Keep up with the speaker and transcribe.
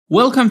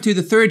Welcome to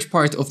the third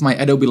part of my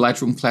Adobe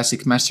Lightroom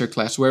Classic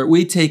Masterclass, where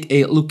we take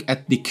a look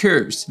at the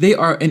curves. They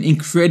are an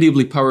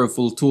incredibly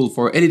powerful tool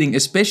for editing,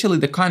 especially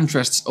the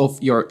contrasts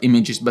of your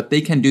images, but they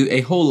can do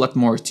a whole lot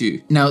more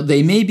too. Now,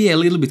 they may be a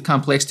little bit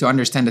complex to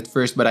understand at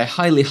first, but I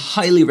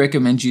highly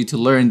recommend you to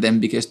learn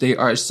them because they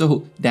are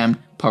so damn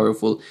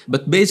powerful.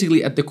 But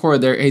basically at the core,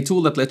 they're a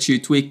tool that lets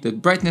you tweak the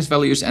brightness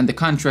values and the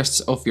contrasts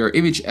of your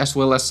image, as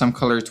well as some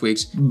color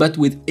tweaks, but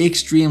with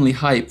extremely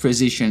high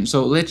precision.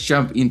 So let's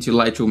jump into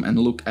Lightroom and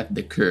look at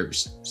the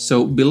curves.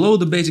 So below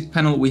the basic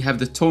panel, we have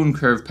the tone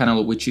curve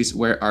panel, which is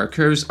where our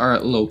curves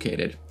are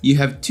located. You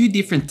have two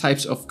different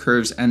types of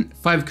curves and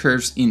 5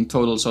 curves in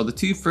total. So the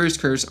two first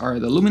curves are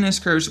the luminance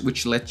curves,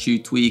 which let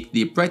you tweak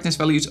the brightness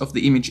values of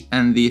the image,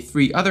 and the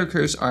 3 other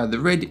curves are the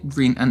red,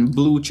 green, and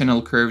blue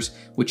channel curves,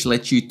 which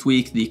let you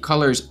tweak the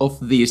colors of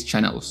these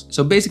channels.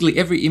 So basically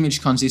every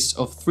image consists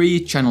of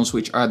 3 channels,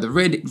 which are the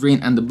red,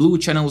 green, and the blue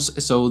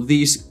channels. So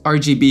these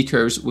RGB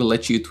curves will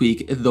let you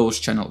tweak those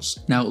channels.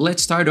 Now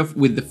let's start off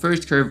with the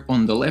first curve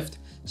on the left.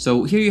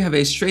 So here you have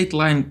a straight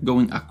line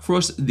going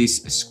across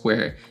this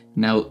square.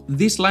 Now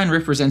this line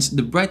represents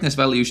the brightness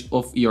values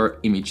of your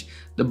image.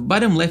 The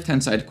bottom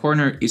left-hand side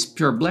corner is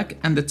pure black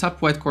and the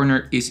top right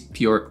corner is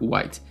pure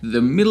white.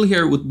 The middle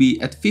here would be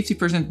at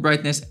 50%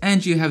 brightness,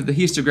 and you have the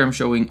histogram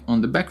showing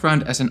on the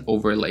background as an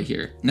overlay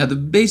here. Now the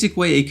basic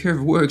way a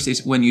curve works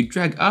is when you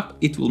drag up,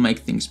 it will make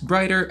things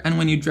brighter, and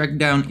when you drag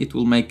down, it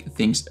will make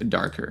things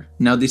darker.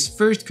 Now this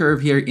first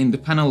curve here in the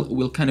panel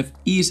will kind of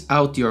ease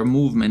out your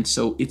movement,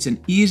 so it's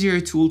an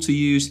easier tool to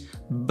use,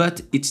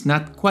 but it's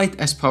not quite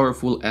as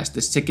powerful as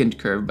the second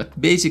curve, but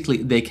basically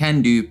they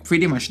can do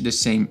pretty much the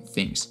same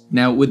things.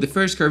 Now with the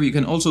first curve, you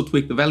can also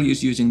tweak the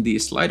values using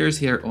these sliders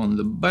here on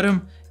the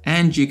bottom,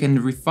 and you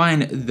can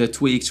refine the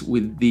tweaks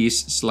with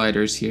these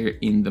sliders here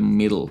in the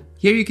middle.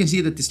 Here you can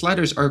see that the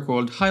sliders are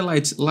called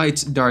highlights,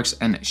 lights, darks,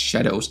 and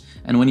shadows.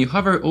 And when you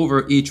hover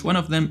over each one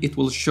of them, it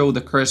will show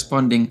the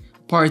corresponding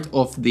part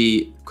of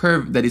the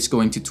curve that it's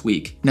going to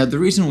tweak. Now the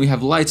reason we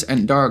have lights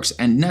and darks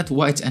and not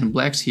whites and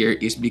blacks here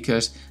is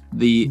because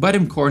the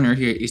bottom corner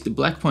here is the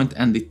black point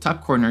and the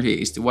top corner here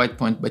is the white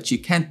point, but you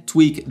can't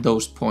tweak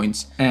those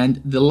points.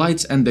 And the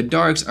lights and the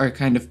darks are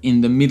kind of in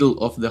the middle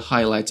of the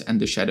highlights and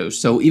the shadows.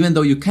 So even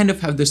though you kind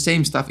of have the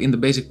same stuff in the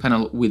basic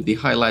panel with the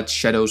highlights,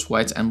 shadows,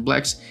 whites, and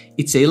blacks,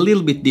 it's a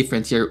little bit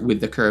different here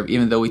with the curve,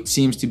 even though it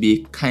seems to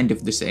be kind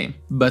of the same.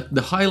 But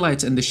the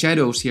highlights and the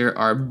shadows here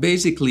are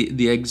basically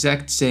the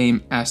exact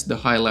same as the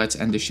highlights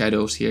and the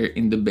shadows here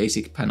in the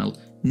basic panel.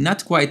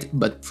 Not quite,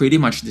 but pretty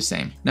much the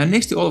same. Now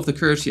next to all of the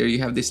curves here, you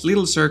have this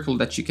little circle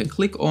that you can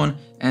click on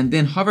and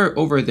then hover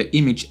over the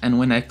image, and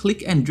when I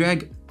click and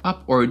drag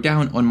up or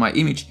down on my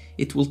image,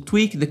 it will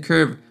tweak the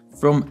curve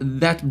from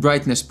that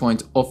brightness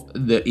point of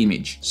the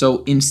image.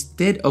 So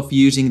instead of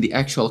using the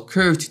actual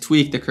curve to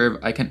tweak the curve,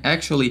 I can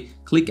actually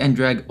click and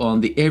drag on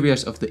the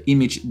areas of the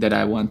image that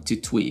I want to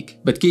tweak.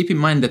 But keep in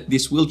mind that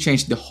this will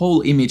change the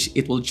whole image.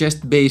 It will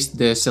just base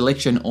the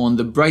selection on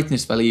the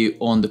brightness value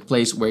on the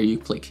place where you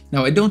click.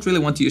 Now I don't really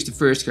want to use the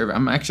first curve.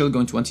 I'm actually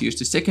going to want to use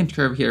the second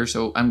curve here.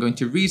 So I'm going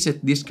to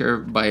reset this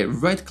curve by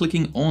right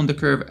clicking on the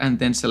curve and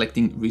then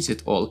selecting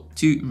reset all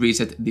to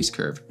reset this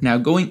curve. Now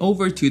going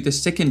over to the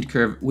second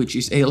curve, which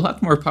is a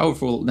lot more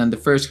powerful than the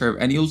first curve,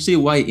 and you'll see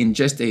why in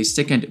just a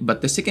second,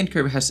 but the second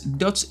curve has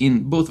dots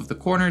in both of the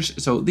corners.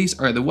 So these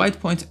are the white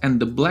point and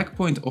the black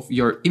point of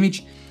your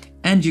image,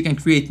 and you can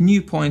create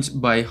new points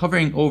by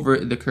hovering over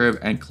the curve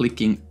and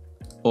clicking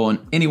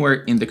on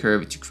anywhere in the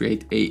curve to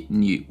create a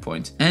new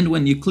point. And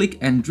when you click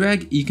and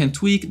drag, you can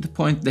tweak the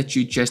point that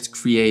you just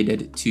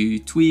created to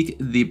tweak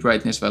the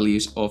brightness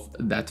values of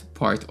that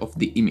part of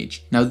the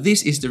image. Now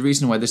this is the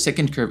reason why the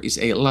second curve is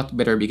a lot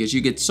better, because you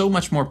get so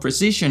much more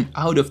precision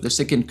out of the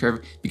second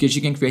curve, because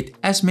you can create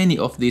as many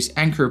of these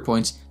anchor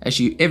points as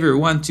you ever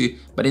want to.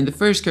 But in the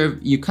first curve,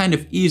 you kind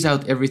of ease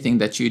out everything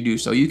that you do,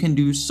 so you can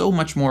do so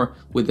much more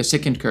with the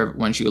second curve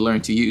once you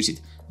learn to use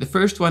it. The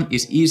first one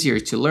is easier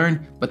to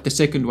learn, but the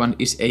second one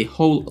is a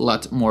whole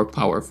lot more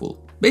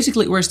powerful.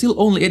 Basically, we're still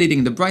only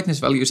editing the brightness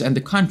values and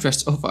the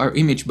contrasts of our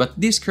image, but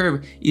this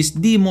curve is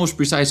the most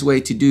precise way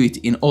to do it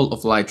in all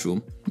of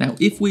Lightroom. Now,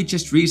 if we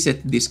just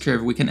reset this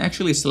curve, we can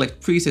actually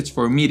select presets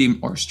for medium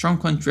or strong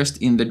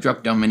contrast in the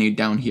drop-down menu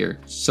down here.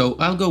 So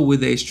I'll go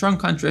with a strong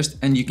contrast,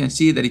 and you can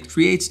see that it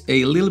creates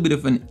a little bit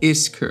of an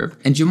S-curve.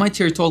 And you might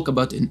hear talk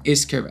about an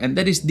S-curve, and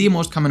that is the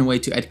most common way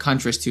to add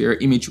contrast to your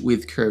image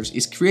with curves,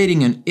 is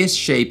creating an S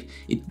shape.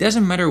 It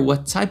doesn't matter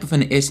what type of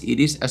an S it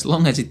is, as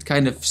long as it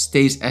kind of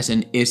stays as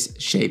an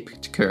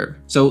S-shaped curve.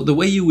 So the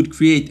way you would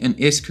create an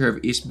S-curve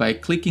is by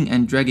clicking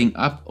and dragging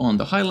up on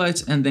the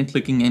highlights and then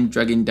clicking and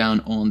dragging down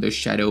on the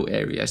shadow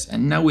areas.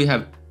 And now we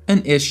have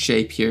an S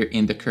shape here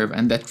in the curve,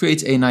 and that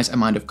creates a nice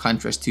amount of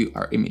contrast to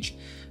our image.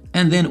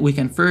 And then we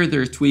can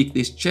further tweak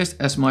this just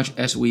as much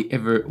as we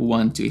ever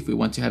want to. If we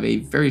want to have a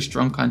very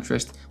strong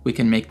contrast, we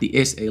can make the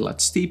S a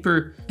lot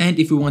steeper. And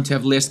if we want to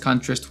have less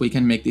contrast, we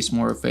can make this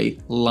more of a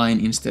line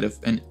instead of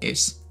an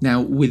S.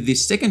 Now with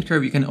this second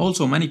curve, you can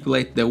also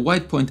manipulate the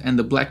white point and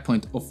the black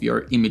point of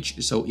your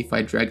image. So if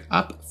I drag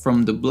up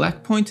from the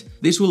black point,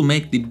 this will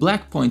make the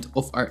black point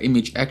of our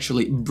image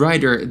actually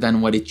brighter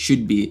than what it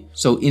should be.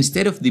 So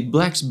instead of the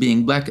blacks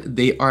being black,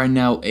 they are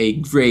now a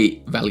gray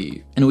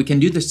value. And we can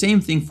do the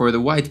same thing for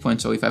the white point.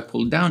 So if I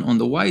pull down on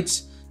the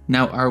whites,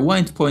 now our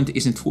white point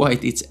isn't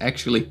white, it's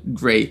actually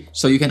gray.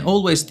 So you can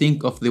always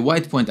think of the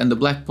white point and the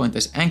black point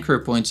as anchor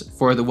points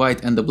for the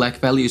white and the black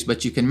values,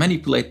 but you can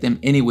manipulate them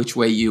any which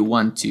way you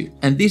want to.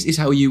 And this is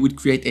how you would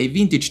create a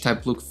vintage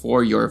type look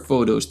for your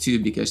photos too,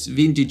 because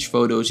vintage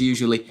photos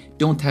usually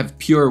don't have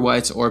pure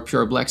whites or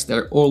pure blacks.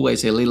 They're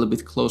always a little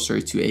bit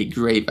closer to a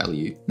gray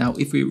value. Now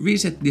if we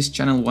reset this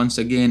channel once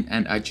again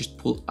and I just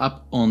pull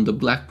up on the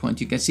black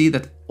point, you can see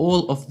that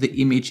all of the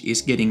image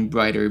is getting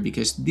brighter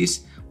because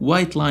this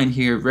white line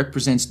here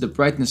represents the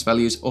brightness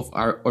values of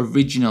our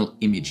original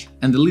image.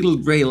 And the little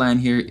gray line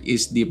here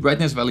is the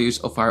brightness values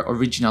of our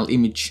original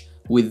image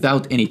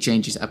without any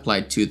changes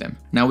applied to them.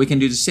 Now we can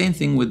do the same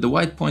thing with the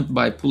white point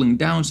by pulling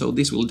down, so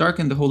this will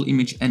darken the whole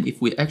image, and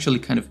if we actually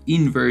kind of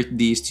invert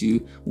these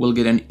two, we'll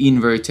get an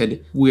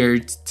inverted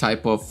weird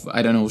type of,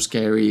 I don't know,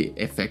 scary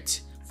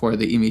effect for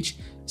the image.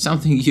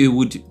 Something you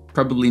would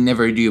probably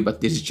never do,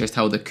 but this is just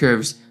how the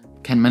curves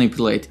can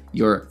manipulate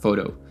your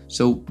photo.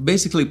 So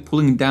basically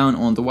pulling down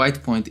on the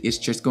white point is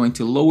just going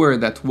to lower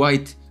that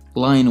white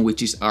line,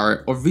 which is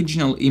our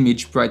original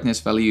image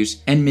brightness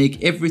values, and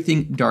make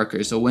everything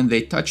darker. So when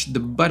they touch the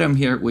bottom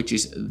here, which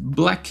is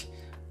black,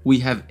 we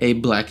have a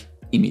black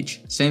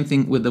image. Same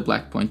thing with the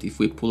black point. If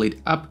we pull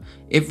it up,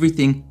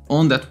 everything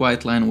on that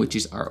white line, which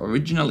is our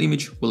original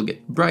image, will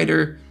get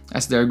brighter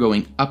as they're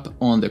going up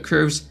on the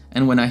curves.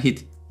 And when I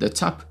hit the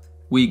top,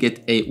 we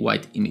get a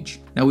white image.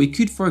 Now we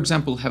could, for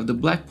example, have the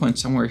black point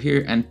somewhere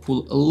here and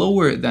pull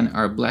lower than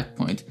our black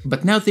point.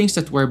 But now things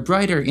that were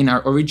brighter in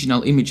our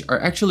original image are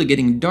actually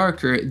getting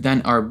darker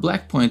than our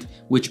black point,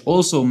 which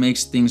also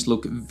makes things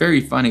look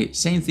very funny.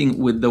 Same thing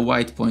with the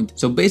white point.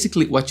 So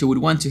basically what you would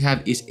want to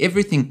have is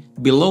everything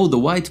below the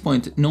white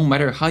point, no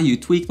matter how you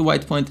tweak the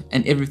white point,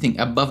 and everything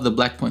above the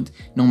black point,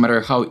 no matter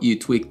how you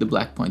tweak the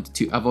black point,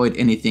 to avoid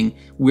anything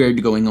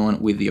weird going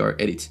on with your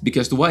edit.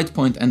 Because the white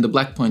point and the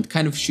black point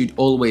kind of should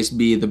always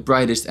be the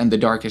brightest and the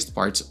darkest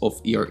parts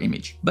of your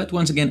image. But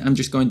once again, I'm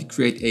just going to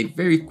create a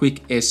very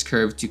quick S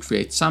curve to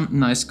create some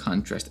nice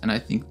contrast, and I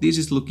think this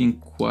is looking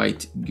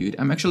quite good.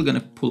 I'm actually going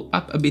to pull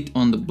up a bit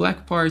on the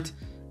black part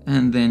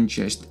and then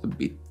just a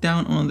bit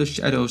down on the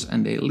shadows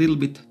and a little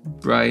bit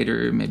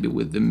brighter, maybe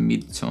with the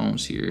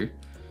mid-tones here.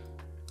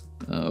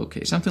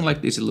 Okay, something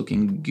like this is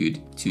looking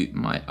good to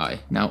my eye.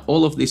 Now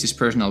all of this is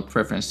personal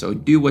preference, so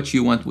do what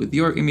you want with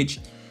your image.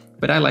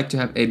 But I like to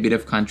have a bit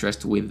of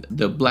contrast with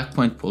the black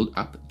point pulled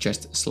up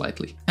just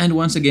slightly. And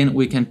once again,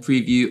 we can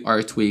preview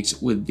our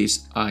tweaks with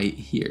this eye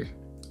here.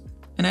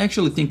 And I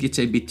actually think it's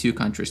a bit too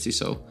contrasty,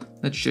 so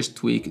let's just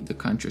tweak the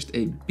contrast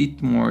a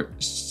bit more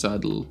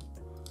subtle.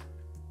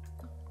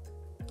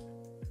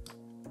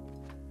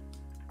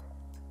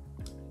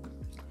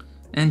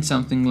 And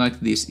something like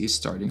this is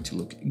starting to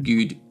look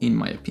good in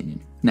my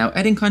opinion. Now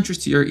adding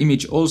contrast to your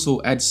image also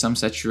adds some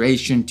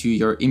saturation to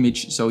your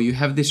image. So you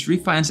have this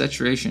refine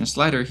saturation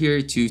slider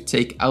here to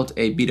take out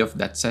a bit of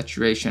that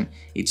saturation.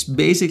 It's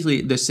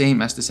basically the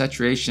same as the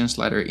saturation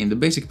slider in the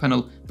basic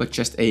panel, but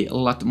just a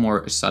lot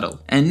more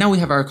subtle. And now we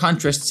have our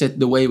contrast set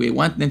the way we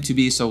want them to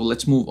be, so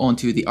let's move on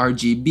to the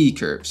RGB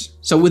curves.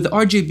 So with the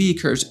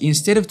RGB curves,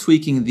 instead of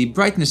tweaking the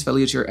brightness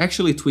values, you're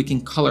actually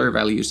tweaking color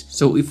values.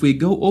 So if we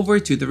go over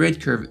to the red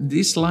curve,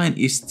 this line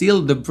is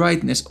still the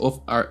brightness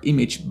of our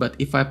image, but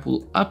if I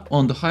pull up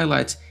on the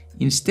highlights,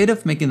 instead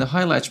of making the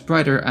highlights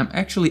brighter, I'm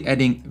actually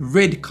adding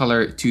red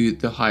color to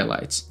the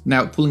highlights.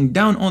 Now pulling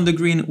down on the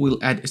green, we'll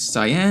add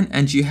cyan,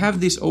 and you have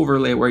this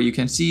overlay where you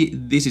can see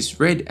this is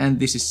red and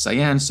this is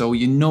cyan, so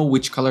you know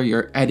which color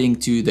you're adding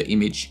to the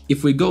image.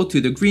 If we go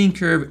to the green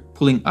curve,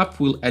 pulling up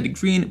we'll add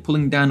green,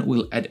 pulling down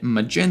we'll add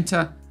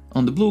magenta.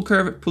 On the blue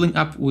curve, pulling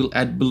up we'll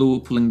add blue,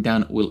 pulling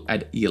down we'll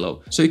add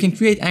yellow. So you can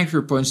create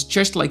anchor points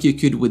just like you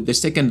could with the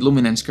second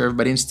luminance curve,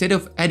 but instead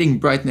of adding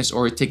brightness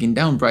or taking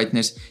down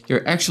brightness,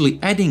 you're actually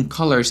adding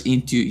colors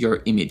into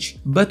your image.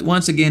 But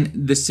once again,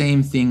 the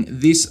same thing,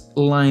 this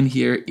line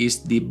here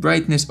is the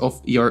brightness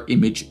of your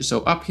image. So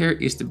up here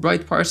is the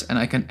bright parts, and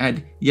I can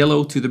add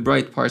yellow to the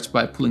bright parts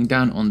by pulling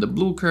down on the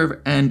blue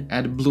curve, and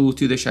add blue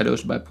to the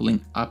shadows by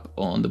pulling up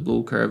on the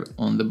blue curve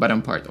on the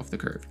bottom part of the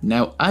curve.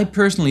 Now, I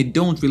personally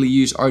don't really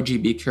use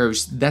RGB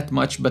curves that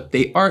much, but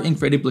they are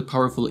incredibly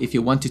powerful if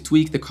you want to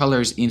tweak the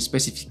colors in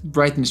specific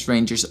brightness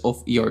ranges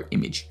of your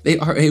image. They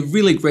are a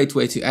really great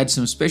way to add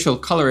some special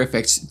color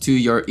effects to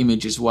your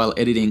images while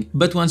editing.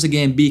 But once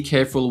again, be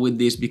careful with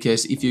this,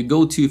 because if you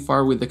go too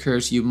far with the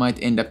curves, you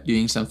might end up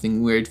doing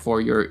something weird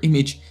for your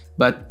image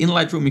But in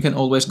Lightroom you can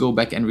always go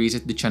back and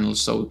reset the channel,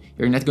 so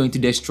you're not going to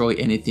destroy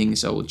anything,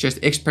 so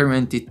just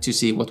experiment it to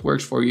see what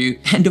works for you.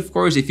 And of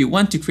course, if you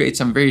want to create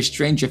some very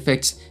strange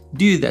effects,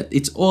 do that,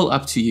 it's all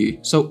up to you.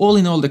 So all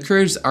in all, the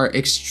curves are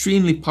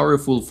extremely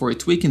powerful for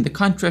tweaking the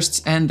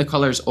contrasts and the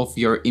colors of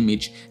your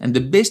image, and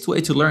the best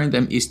way to learn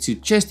them is to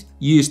just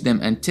use them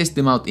and test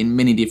them out in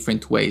many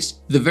different ways.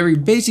 The very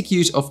basic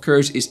use of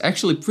curves is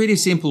actually pretty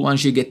simple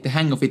once you get the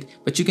hang of it,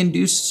 but you can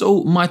do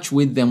so much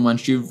with them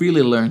once you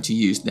really learn to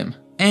use them.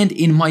 And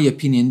in my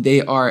opinion, they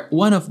are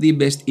one of the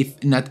best,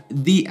 if not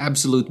the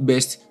absolute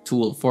best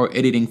tool for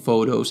editing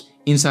photos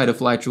inside of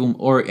Lightroom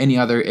or any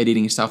other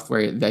editing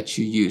software that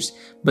you use.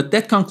 But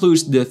that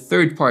concludes the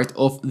third part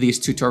of this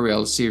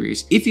tutorial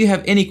series. If you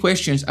have any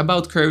questions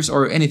about curves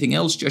or anything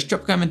else, just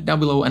drop a comment down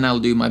below and I'll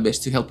do my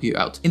best to help you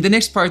out. In the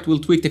next part, we'll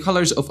tweak the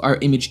colors of our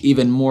image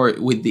even more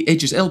with the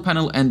HSL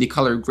panel and the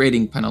color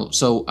grading panel.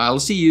 So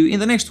I'll see you in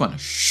the next one.